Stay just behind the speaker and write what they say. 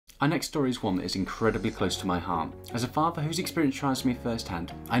Our next story is one that is incredibly close to my heart. As a father who's experienced trisomy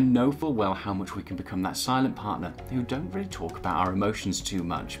firsthand, I know full well how much we can become that silent partner who don't really talk about our emotions too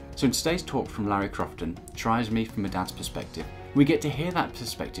much. So in today's talk from Larry Crofton, Trisomy from a dad's perspective, we get to hear that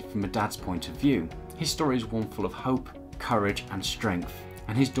perspective from a dad's point of view. His story is one full of hope, courage and strength,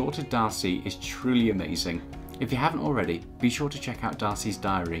 and his daughter Darcie is truly amazing. If you haven't already, be sure to check out Darcie's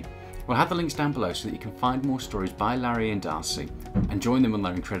diary. We'll have the links down below so that you can find more stories by Larry and Darcie and join them on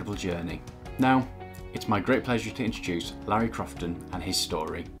their incredible journey. Now, it's my great pleasure to introduce Larry Crofton and his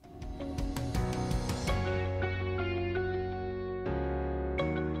story.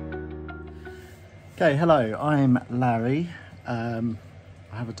 Okay, hello, I'm Larry. I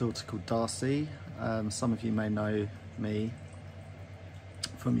have a daughter called Darcie. Some of you may know me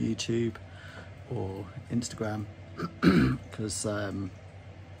from YouTube or Instagram because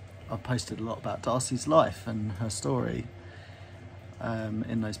I've posted a lot about Darcie's life and her story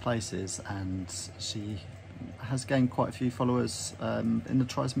in those places, and she has gained quite a few followers in the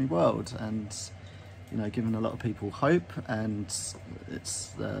trisomy world, and you know, given a lot of people hope. And it's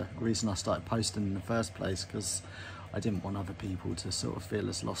the reason I started posting in the first place, because I didn't want other people to sort of feel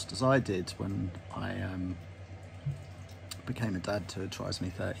as lost as I did when I became a dad to a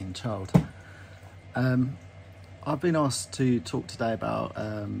trisomy 13 child. I've been asked to talk today about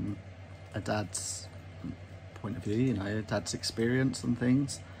a dad's point of view, you know, a dad's experience and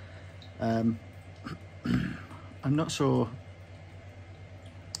things. I'm not sure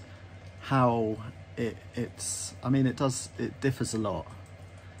how it differs a lot.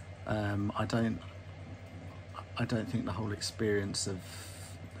 I don't think the whole experience of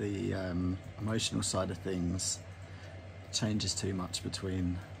the emotional side of things changes too much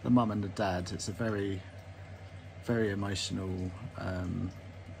between the mum and the dad. It's a very emotional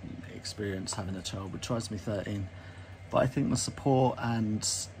experience having a child with trisomy 13, but I think the support and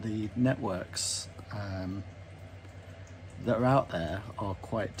the networks that are out there are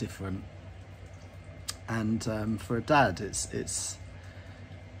quite different. And for a dad, it's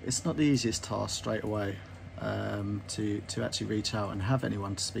not the easiest task straight away to actually reach out and have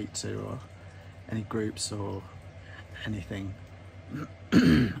anyone to speak to, or any groups or anything.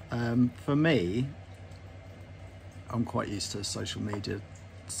 For me, I'm quite used to the social media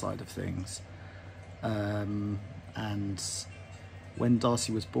side of things, and when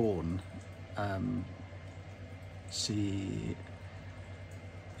Darcie was born,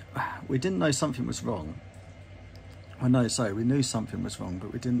 we didn't know something was wrong. We knew something was wrong,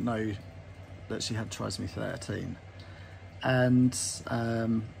 but we didn't know that she had trisomy 13. And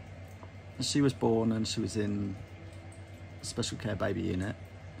she was born, and she was in a special care baby unit,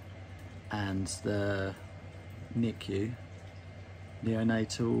 and the NICU,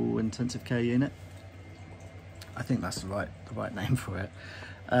 neonatal intensive care unit, I think that's the right name for it.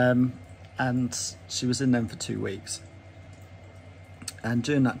 And she was in them for 2 weeks, and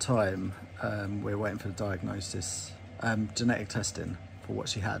during that time we were waiting for the diagnosis, genetic testing for what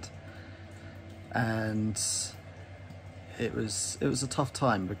she had, and it was a tough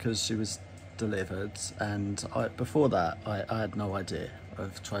time because she was delivered, and before that I had no idea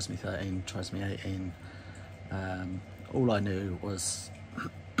of trisomy 13, trisomy 18. All I knew was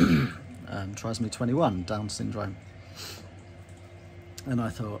trisomy 21, Down syndrome, and I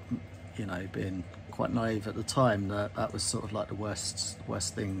thought, you know, being quite naive at the time, that was sort of like the worst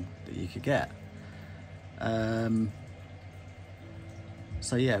thing that you could get.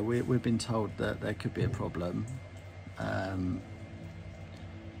 So yeah, we've been told that there could be a problem.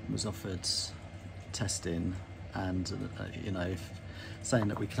 Was offered testing, and you know, saying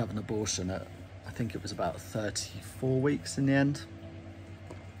that we could have an abortion at, I think it was about 34 weeks in the end,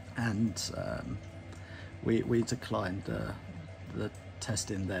 and we declined the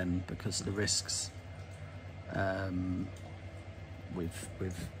testing then because of the risks with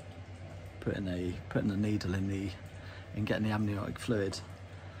putting a needle in getting the amniotic fluid.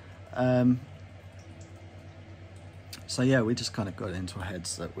 So yeah, we just kind of got it into our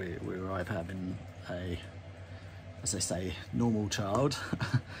heads that we were either having a, as they say, normal child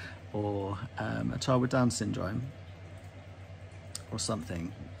or a child with Down syndrome or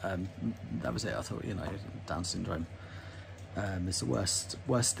something. That was it. I thought, you know, Down syndrome is the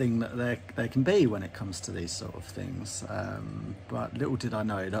worst thing that there can be when it comes to these sort of things. But little did I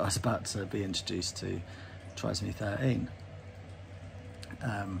know that I was about to be introduced to trisomy 13.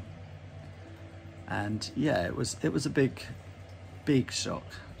 And yeah, it was a big shock.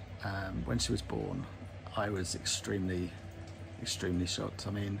 When she was born, I was extremely shocked.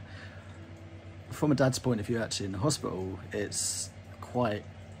 I mean, from a dad's point of view, actually in the hospital, it's quite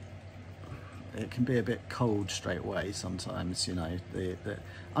it can be a bit cold straight away sometimes, you know.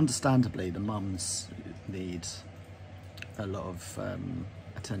 Understandably, the mums need a lot of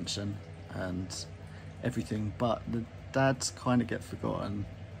attention and everything, but the dads kind of get forgotten.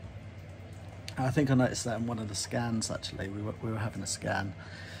 I think I noticed that in one of the scans, actually. We were having a scan,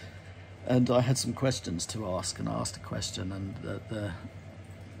 and I had some questions to ask, and I asked a question, and the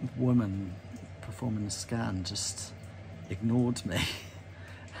woman performing the scan just ignored me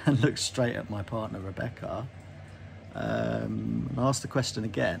and looked straight at my partner Rebecca, and I asked the question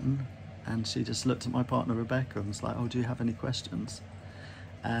again, and she just looked at my partner Rebecca and was like, "Oh, do you have any questions?"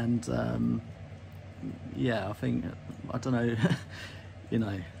 And yeah, I don't know, you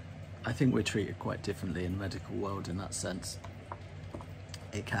know, I think we're treated quite differently in the medical world in that sense.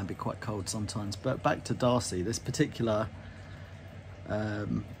 It can be quite cold sometimes. But back to Darcie, this particular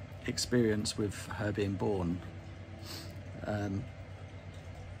experience with her being born,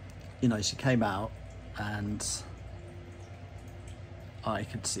 you know, she came out and I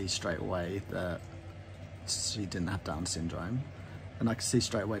could see straight away that she didn't have Down syndrome, and I could see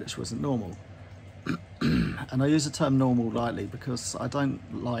straight away that she wasn't normal. And I use the term normal lightly because I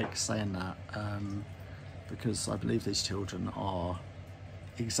don't like saying that, because I believe these children are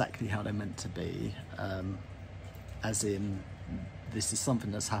exactly how they're meant to be, as in this is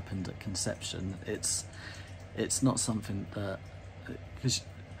something that's happened at conception. It's not something that, because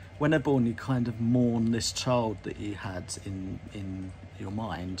when they're born you kind of mourn this child that you had in your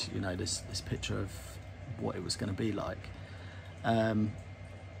mind, you know, this picture of what it was going to be like.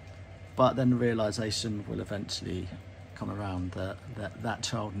 But then the realisation will eventually come around that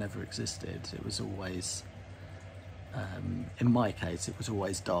child never existed. It was always, in my case, it was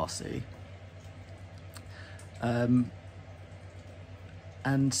always Darcie. And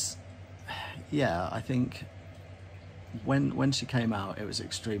yeah, I think when she came out, it was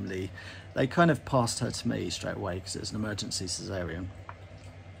extremely, they kind of passed her to me straight away because it was an emergency cesarean,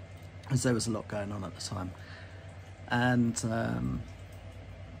 as there was a lot going on at the time. And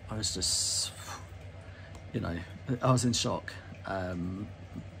I was just, you know, I was in shock.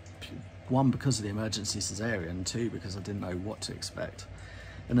 One, because of the emergency cesarean, two, because I didn't know what to expect.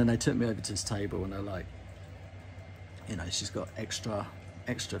 And then they took me over to this table and they're like, you know, she's got extra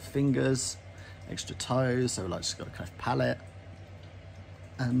fingers, extra toes. They were like, she's got a cleft palate.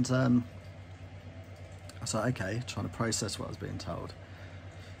 And I was like, okay, trying to process what I was being told.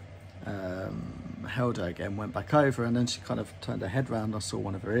 Held her again, went back over, and then she kind of turned her head round. I saw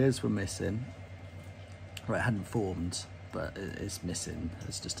one of her ears were missing. Well, it hadn't formed, but it is missing.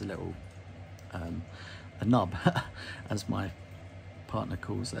 It's just a little, a nub, as my partner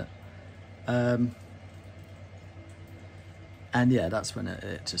calls it. And yeah, that's when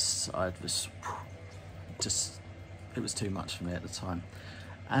it just, it was too much for me at the time.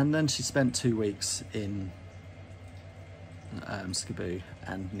 And then she spent 2 weeks in Skaboo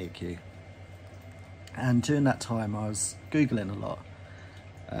and NICU. And during that time I was Googling a lot,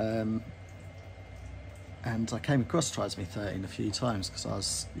 and I came across Trisomy 13 a few times because I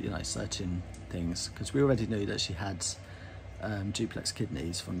was, you know, searching things, because we already knew that she had duplex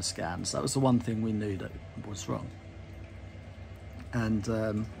kidneys from the scans. That was the one thing we knew that was wrong. And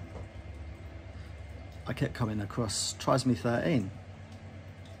I kept coming across Trisomy 13,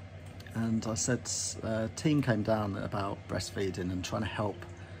 and I said, a team came down about breastfeeding and trying to help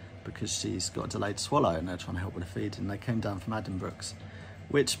because she's got a delayed swallow, and they're trying to help with the feeding. They came down from Addenbrooke's,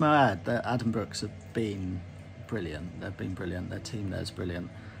 which, may I add, the Addenbrooke's have been brilliant. They've been brilliant. Their team there's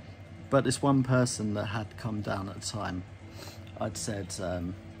brilliant. But this one person that had come down at the time, I'd said, I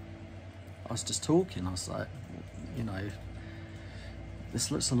was just talking, I was like, you know,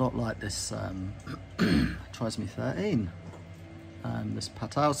 this looks a lot like this Trisomy 13, this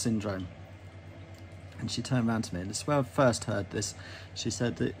Patel syndrome. And she turned around to me, and this is where I first heard this. She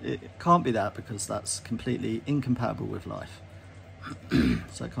said that it can't be that because that's completely incompatible with life.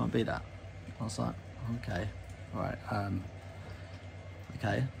 So it can't be that. I was like, okay, all right,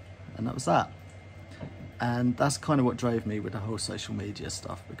 okay. And that was that. And that's kind of what drove me with the whole social media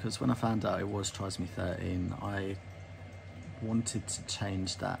stuff, because when I found out it was Trisomy 13, I wanted to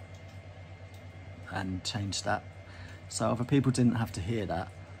change that, and change that so other people didn't have to hear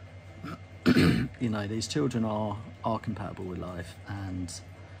that. You know, these children are compatible with life, and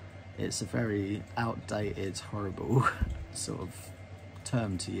it's a very outdated, horrible sort of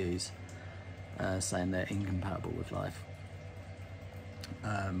term to use, saying they're incompatible with life.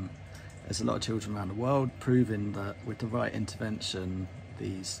 There's a lot of children around the world proving that with the right intervention,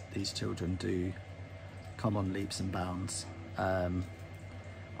 these children do come on leaps and bounds.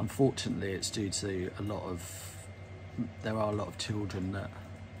 Unfortunately, it's due to there are a lot of children that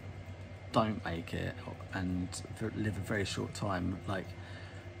don't make it and live a very short time, like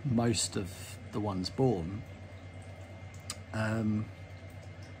most of the ones born,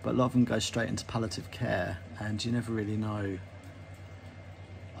 but a lot of them go straight into palliative care, and you never really know.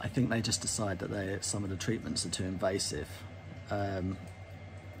 I think they just decide that some of the treatments are too invasive,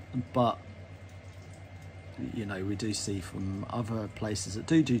 but you know, we do see from other places that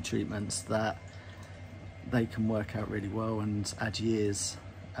do treatments that they can work out really well and add years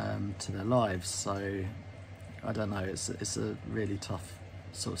to their lives. So I don't know, it's a really tough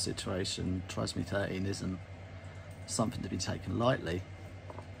sort of situation. Trisomy 13 isn't something to be taken lightly.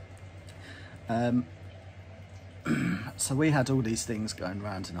 So we had all these things going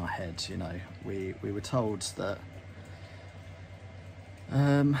around in our heads, you know. We were told that,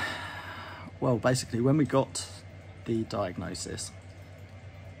 well, basically when we got the diagnosis,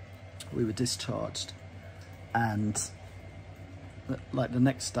 we were discharged, and like the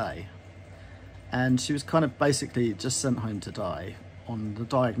next day, and she was kind of basically just sent home to die on the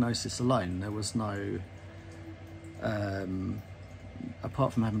diagnosis alone. There was no,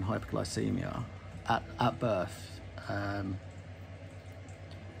 apart from having hypoglycemia at birth, there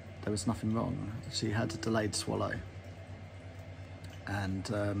was nothing wrong. She had a delayed swallow,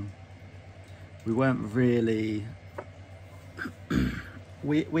 and we weren't really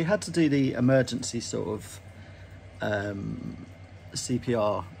we had to do the emergency sort of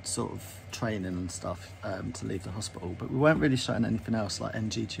CPR sort of training and stuff to leave the hospital, but we weren't really showing anything else like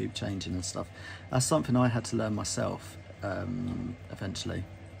NG tube changing and stuff. That's something I had to learn myself eventually,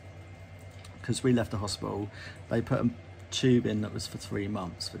 because we left the hospital. They put a tube in that was for 3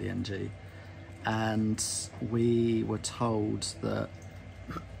 months for the NG, and we were told that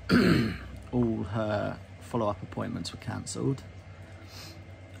all her follow-up appointments were cancelled.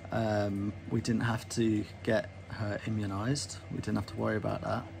 We didn't have to get her immunised. We didn't have to worry about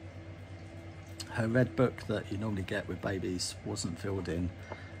that. Her red book that you normally get with babies wasn't filled in,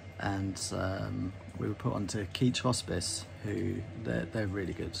 and we were put onto Keach Hospice, who they're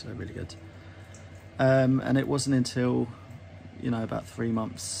really good. They're really good. And it wasn't until, you know, about 3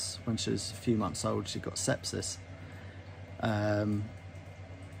 months, when she was a few months old, she got sepsis,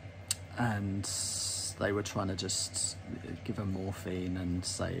 and they were trying to just give her morphine and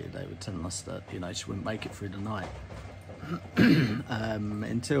say, they were telling us that, you know, she wouldn't make it through the night.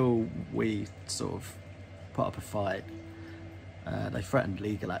 Until we sort of put up a fight. They threatened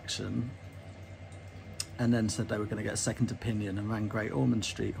legal action, and then said they were going to get a second opinion, and rang Great Ormond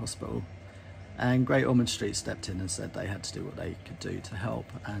Street Hospital. And Great Ormond Street stepped in and said they had to do what they could do to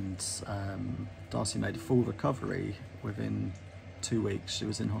help, and Darcie made a full recovery. Within 2 weeks she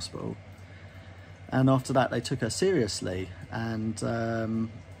was in hospital, and after that they took her seriously, and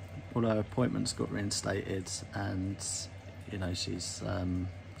all her appointments got reinstated, and you know, she's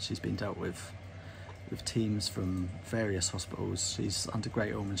been dealt with teams from various hospitals. She's under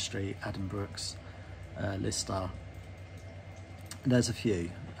Great Ormond Street, Adam Brooks, Lister. There's a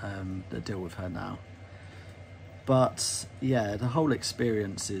few that deal with her now. But yeah, the whole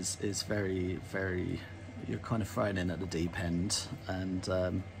experience is very, very, you're kind of thrown in at the deep end. And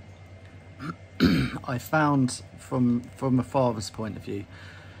I found from a father's point of view,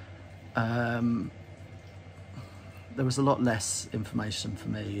 there was a lot less information for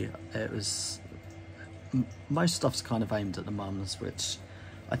me. It was, most stuff's kind of aimed at the mums, which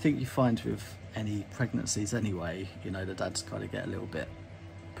I think you find with any pregnancies anyway. You know, the dads kind of get a little bit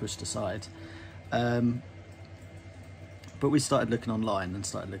pushed aside. But we started looking online and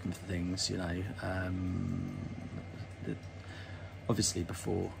started looking for things, you know, obviously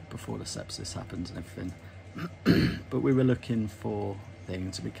before the sepsis happened and everything. But we were looking for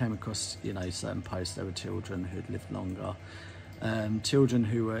things. We came across, you know, certain posts. There were children who had lived longer, children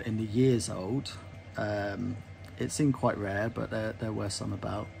who were in the years old. It seemed quite rare, but there were some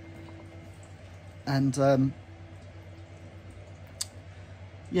about. And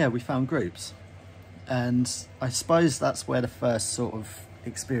yeah, we found groups, and I suppose that's where the first sort of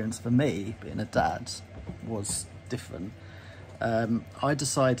experience for me, being a dad, was different. I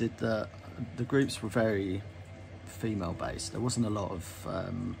decided that the groups were very female based. There wasn't a lot of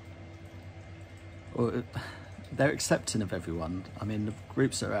or they're accepting of everyone. I mean, the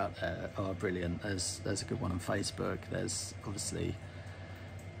groups that are out there are brilliant. There's a good one on Facebook. There's obviously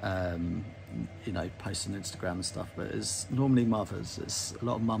you know, posts on Instagram and stuff, but it's normally mothers. It's a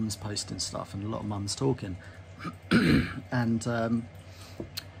lot of mums posting stuff and a lot of mums talking. And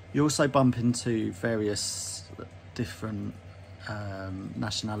you also bump into various different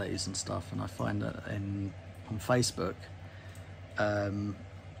nationalities and stuff, and I find that on Facebook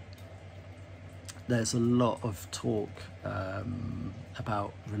there's a lot of talk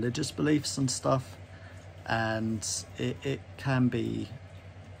about religious beliefs and stuff, and it can be,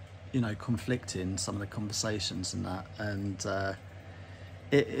 you know, conflicting, some of the conversations and that, and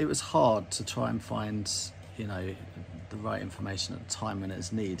it was hard to try and find, you know, the right information at the time when it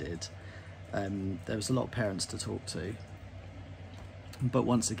was needed. There was a lot of parents to talk to, but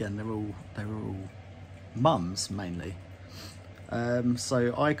once again, they were all mums mainly.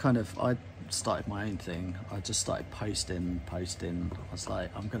 So I started my own thing. I just started posting. I was like,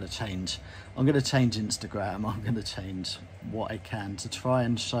 I'm gonna change Instagram. I'm gonna change what I can to try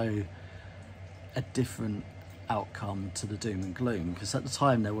and show a different outcome to the doom and gloom, because at the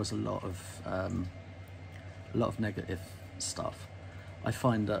time there was a lot of negative stuff. I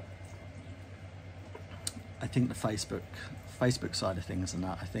find that, I think the Facebook side of things and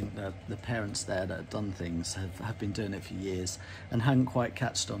that, I think that the parents there that have done things have been doing it for years and hadn't quite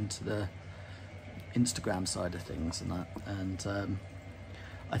catched on to the Instagram side of things and that, and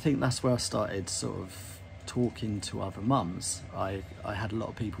I think that's where I started sort of talking to other mums. I had a lot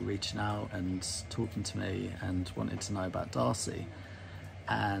of people reaching out and talking to me and wanted to know about Darcie,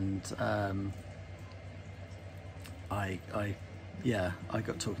 and I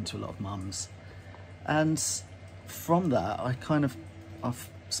got talking to a lot of mums, and from that I've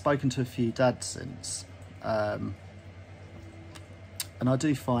spoken to a few dads since, and I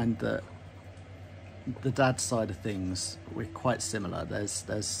do find that the dad side of things, we're quite similar.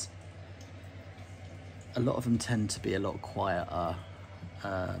 There's a lot of them tend to be a lot quieter,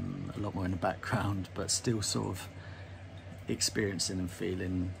 a lot more in the background, but still sort of experiencing and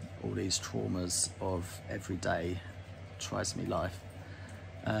feeling all these traumas of everyday Trisomy life.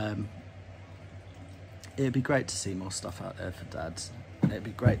 It'd be great to see more stuff out there for dads. It'd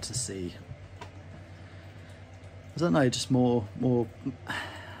be great to see, I don't know, just more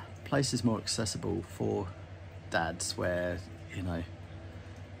places more accessible for dads, where, you know,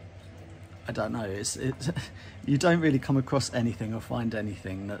 I don't know, it's you don't really come across anything or find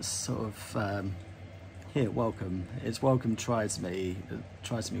anything that's sort of here, welcome. It's welcome Trisomy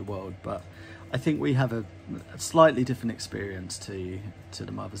world, but I think we have a slightly different experience to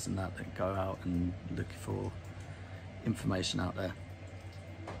the mothers and that go out and look for information out there.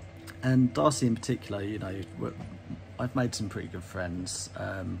 And Darcie in particular, you know, I've made some pretty good friends.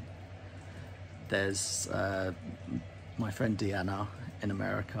 There's my friend Deanna in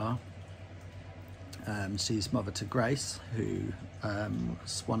America. She's mother to Grace, who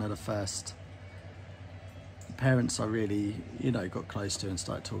was one of the first parents I really, you know, got close to and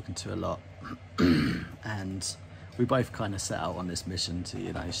started talking to a lot. And we both kind of set out on this mission to,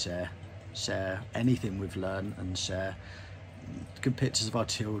 you know, share anything we've learned and share good pictures of our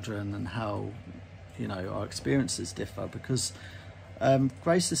children and how, you know, our experiences differ, because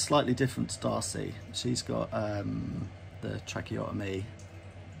Grace is slightly different to Darcie. She's got the tracheotomy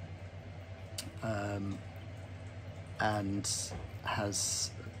and has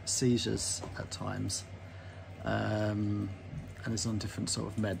seizures at times, and is on different sort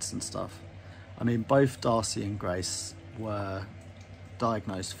of meds and stuff. I mean, both Darcie and Grace were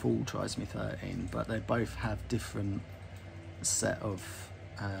diagnosed full Trisomy 13, but they both have different set of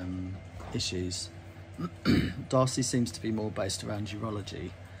issues. Darcie seems to be more based around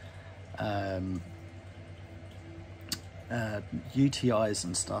urology. UTIs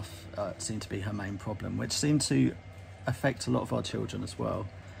and stuff seem to be her main problem, which seem to affect a lot of our children as well.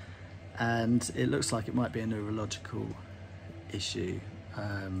 And it looks like it might be a neurological issue,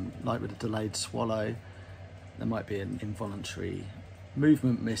 like with a delayed swallow. There might be an involuntary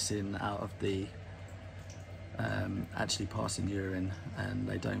movement missing out of the actually passing urine, and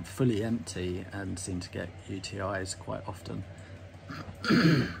they don't fully empty and seem to get UTIs quite often.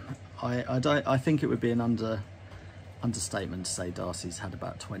 I think it would be an understatement to say Darcie's had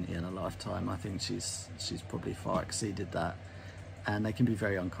about 20 in a lifetime. I think she's probably far exceeded that, and they can be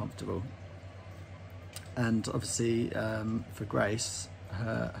very uncomfortable. And obviously for Grace,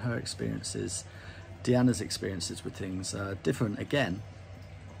 her experiences, Deanna's experiences with things are different again,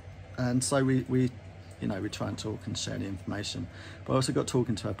 and so we you know, we try and talk and share the information. But I also got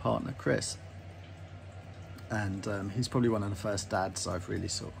talking to her partner Chris, and he's probably one of the first dads I've really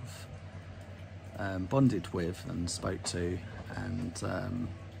sort of bonded with and spoke to, and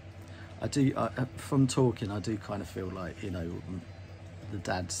from talking I do kind of feel like, you know, the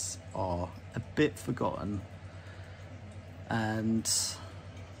dads are a bit forgotten, and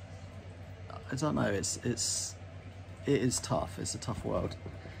I don't know, it is tough. It's a tough world.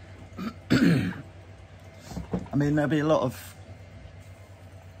 I mean, there'll be a lot of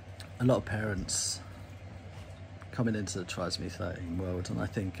parents coming into the Trisomy 13 world, and I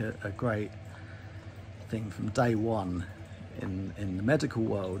think a great thing from day one in the medical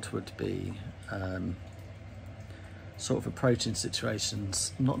world would be sort of approaching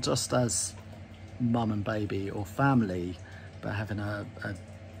situations not just as mum and baby or family, but having a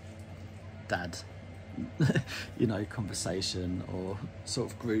dad you know, conversation or sort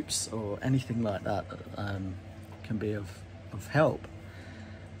of groups or anything like that can be of help.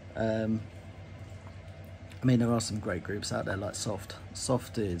 I mean, there are some great groups out there like Soft.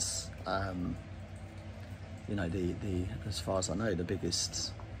 Soft is you know, the as far as I know, the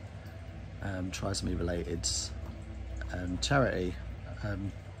biggest trisomy related charity,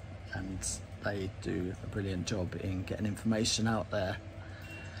 and they do a brilliant job in getting information out there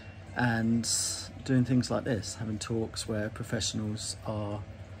and doing things like this, having talks where professionals are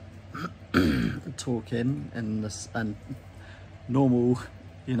talking, and normal,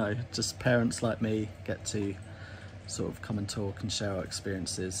 you know, just parents like me get to sort of come and talk and share our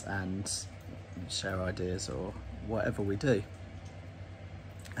experiences and share ideas or whatever we do,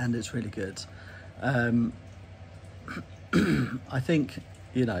 and it's really good. I think,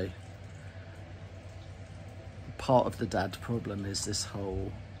 you know, part of the dad problem is this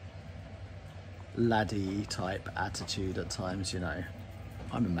whole laddie type attitude at times, you know,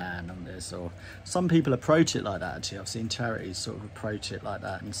 I'm a man on this, or some people approach it like that. Actually, I've seen charities sort of approach it like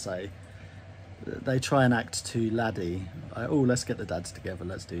that and say, they try and act too laddie, like, oh, let's get the dads together,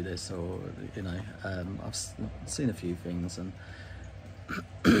 let's do this, or, you know, I've seen a few things, and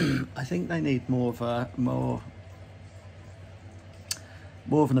I think they need more of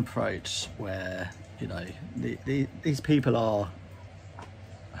an approach where, you know, these people are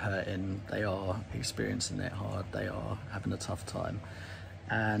hurting, they are experiencing it hard, they are having a tough time,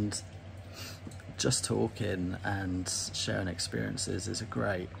 and just talking and sharing experiences is a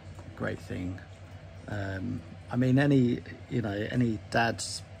great thing. I mean, any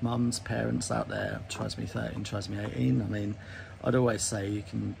dads, mums, parents out there, Trisomy 13, Trisomy 18, I mean, I'd always say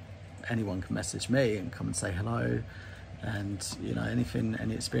anyone can message me and come and say hello, and, you know,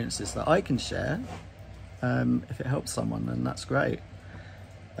 any experiences that I can share, if it helps someone, then that's great.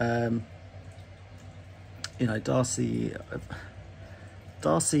 You know,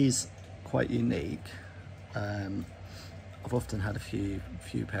 Darcie's quite unique. I've often had a few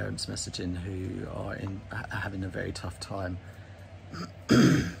parents messaging who are having a very tough time,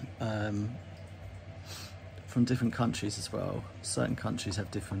 from different countries as well. Certain countries have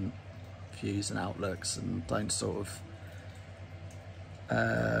different views and outlooks and don't sort of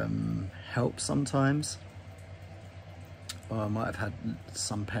help sometimes. Or I might have had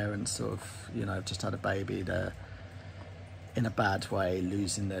some parents sort of, you know, just had a baby, they're in a bad way,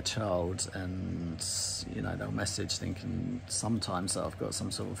 losing their child, and, you know, they'll message thinking sometimes that I've got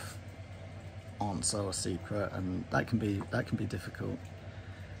some sort of answer or secret, and that can be difficult.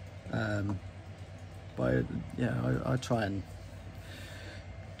 But yeah, I try and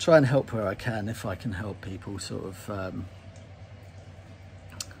help where I can, if I can help people sort of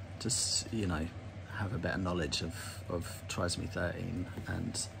just, you know, have a better knowledge of Trisomy 13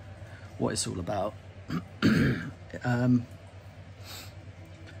 and what it's all about.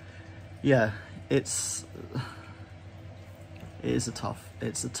 Yeah, it's a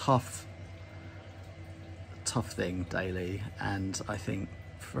tough thing daily, and I think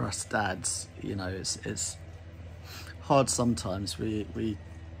for us dads, you know, it's hard sometimes.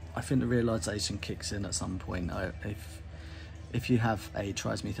 I think the realization kicks in at some point. If you have a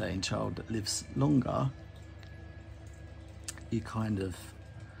Trisomy 13 child that lives longer, you kind of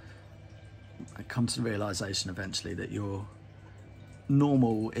come to the realization eventually that your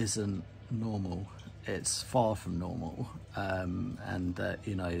normal isn't normal. It's far from normal, and that,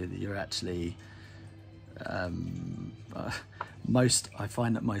 you know, you're actually I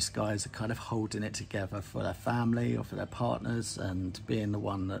find that most guys are kind of holding it together for their family or for their partners, and being the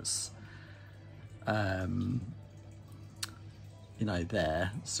one that's you know,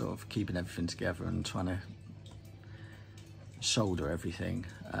 there sort of keeping everything together and trying to shoulder everything.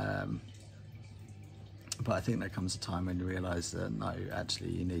 But I think there comes a time when you realise that no,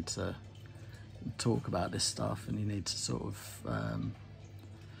 actually you need to talk about this stuff, and you need to sort of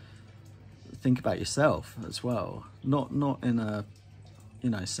think about yourself as well. Not in a,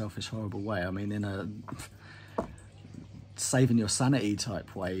 you know, selfish, horrible way. I mean, in a saving your sanity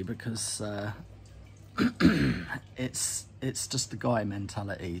type way, because it's just the guy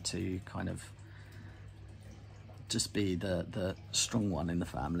mentality to kind of just be the strong one in the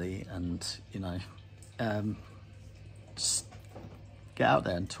family, and, you know, just get out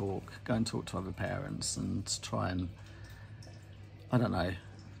there and go and talk to other parents, and try and, I don't know,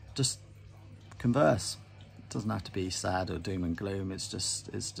 just converse. It doesn't have to be sad or doom and gloom. It's just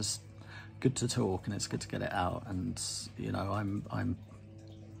good to talk and it's good to get it out. And you know, I'm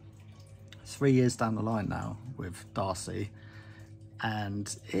 3 years down the line now with Darcie,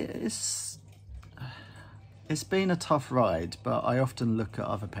 and it's been a tough ride, but I often look at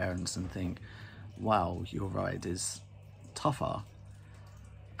other parents and think, wow, your ride is tougher.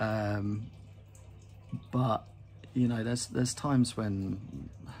 But you know, there's times when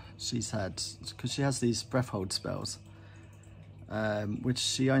she's had, because she has these breath hold spells, which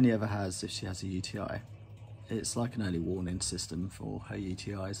she only ever has if she has a UTI. It's like an early warning system for her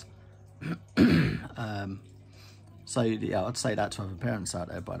UTIs. So yeah, I'd say that to other parents out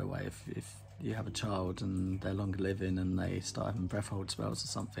there, by the way, if you have a child and they're longer living and they start having breath hold spells or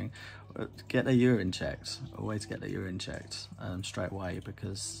something, get their urine checked. Always get their urine checked straight away,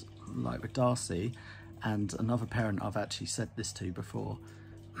 because like with Darcie and another parent I've actually said this to before,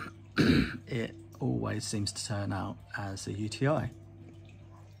 it always seems to turn out as a UTI.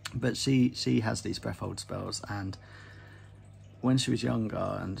 But she has these breath hold spells, and when she was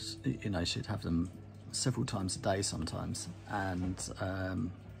younger, and you know, she'd have them several times a day sometimes, and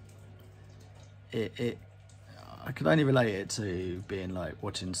I could only relate it to being like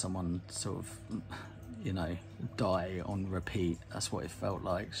watching someone sort of, you know, die on repeat. That's what it felt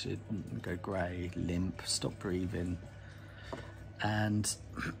like. She'd go grey, limp, stop breathing, and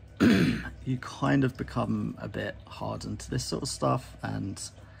you kind of become a bit hardened to this sort of stuff. And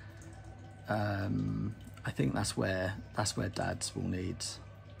I think that's where dads will need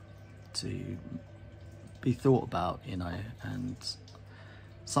to be thought about, you know. And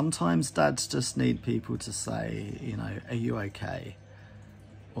sometimes dads just need people to say, you know, are you okay?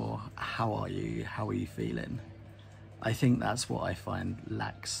 Or how are you feeling? I think that's what I find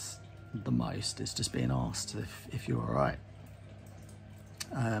lacks the most, is just being asked if you're all right.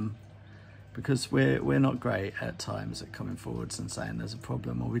 Because we're not great at times at coming forwards and saying there's a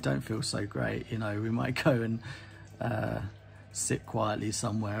problem, or we don't feel so great, you know. We might go and sit quietly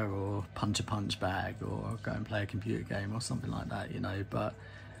somewhere, or punch a punch bag, or go and play a computer game or something like that, you know. But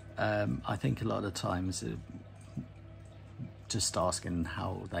I think a lot of the times just asking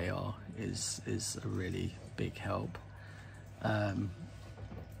how they are is a really big help.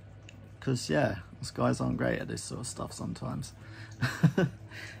 Because yeah, us guys aren't great at this sort of stuff sometimes.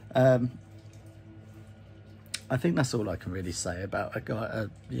 I think that's all I can really say about a guy,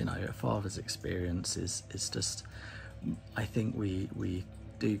 you know, a father's experience is just, I think we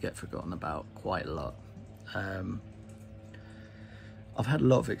do get forgotten about quite a lot. I've had a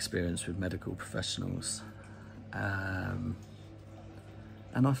lot of experience with medical professionals, and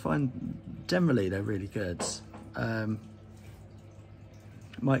I find generally they're really good.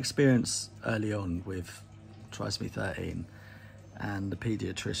 My experience early on with Trisomy 13 and the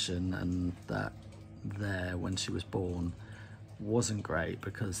paediatrician and that there when she was born wasn't great,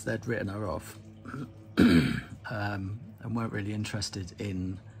 because they'd written her off and weren't really interested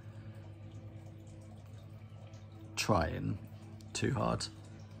in trying too hard,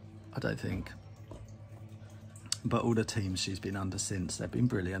 I don't think. But all the teams she's been under since, they've been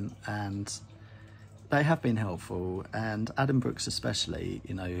brilliant, and they have been helpful. And Adam Brooks especially,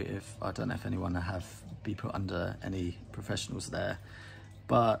 you know, if I don't know if anyone be put under any professionals there,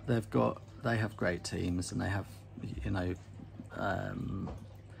 but they have great teams, and they have, you know,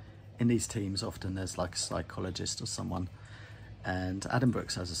 in these teams often there's like a psychologist or someone, and Adam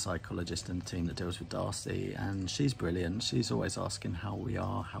Brooks has a psychologist in the team that deals with Darcie, and she's brilliant. She's always asking how we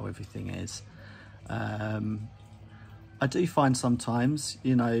are, how everything is. I do find sometimes,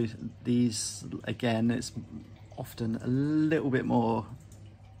 you know, these, again, it's often a little bit more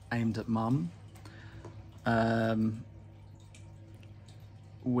aimed at mum,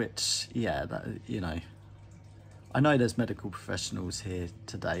 which, yeah, that, you know, I know there's medical professionals here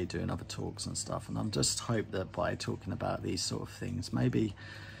today doing other talks and stuff, and I'm just hope that by talking about these sort of things, maybe,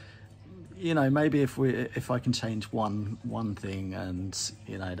 you know, maybe if I can change one thing, and,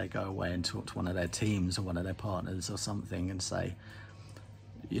 you know, they go away and talk to one of their teams or one of their partners or something and say,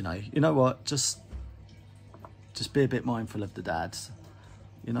 you know what, just be a bit mindful of the dads.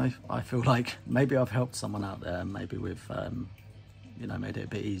 You know, I feel like maybe I've helped someone out there, maybe with, you know, made it a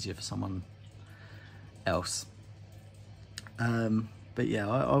bit easier for someone else. But yeah,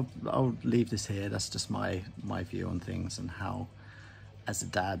 I'll leave this here. That's just my view on things and how, as a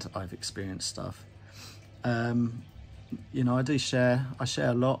dad, I've experienced stuff. You know, I share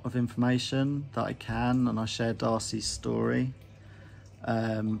a lot of information that I can, and I share Darcie's story,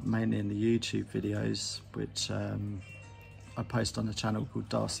 mainly in the YouTube videos, which I post on a channel called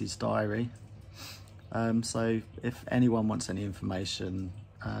Darcie's Diary. So if anyone wants any information,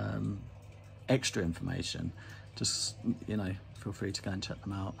 extra information, just, you know, feel free to go and check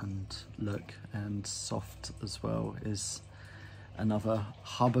them out and look. And Soft as well is another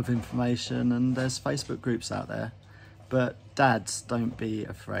hub of information, and there's Facebook groups out there. But dads, don't be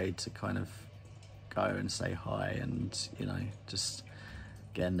afraid to kind of go and say hi and, you know, just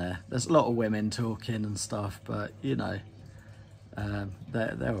get in there. There's a lot of women talking and stuff, but, you know,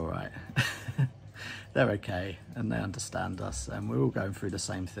 they're all right. They're okay, and they understand us, and we're all going through the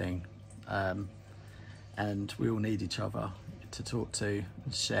same thing. And we all need each other to talk to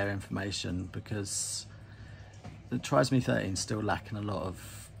and share information, because the Trisomy 13 is still lacking a lot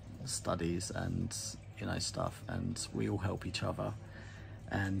of studies and, you know, stuff, and we all help each other.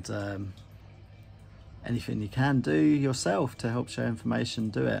 And anything you can do yourself to help share information,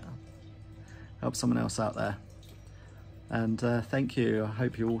 do it. Help someone else out there. And thank you. I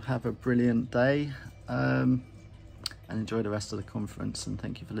hope you all have a brilliant day, and enjoy the rest of the conference. And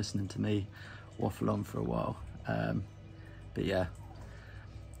thank you for listening to me waffle on for a while. But yeah,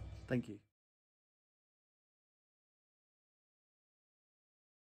 thank you.